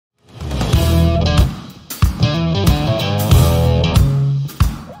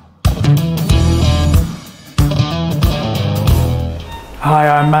Hi,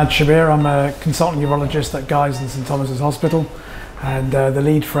 I'm Shabbir. I'm a consultant urologist at Guy's and St Thomas's Hospital and the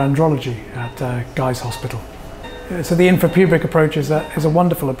lead for andrology at Guy's Hospital. So the infrapubic approach is a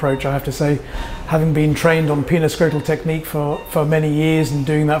wonderful approach, I have to say. Having been trained on penoscrotal technique for many years and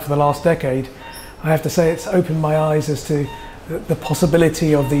doing that for the last decade, I have to say it's opened my eyes as to the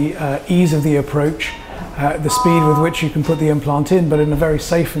possibility of the ease of the approach, the speed with which you can put the implant in, but in a very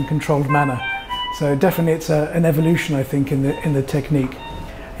safe and controlled manner. So definitely it's an evolution, I think, in the technique.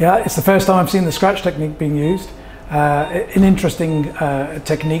 Yeah, it's the first time I've seen the scratch technique being used. An interesting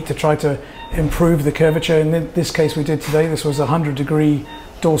technique to try to improve the curvature. In this case we did today, this was a 100-degree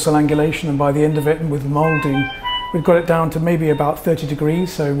dorsal angulation, and by the end of it, and with moulding, we've got it down to maybe about 30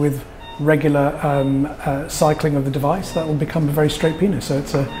 degrees. So with regular cycling of the device, that will become a very straight penis. So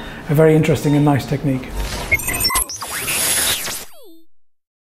it's a very interesting and nice technique.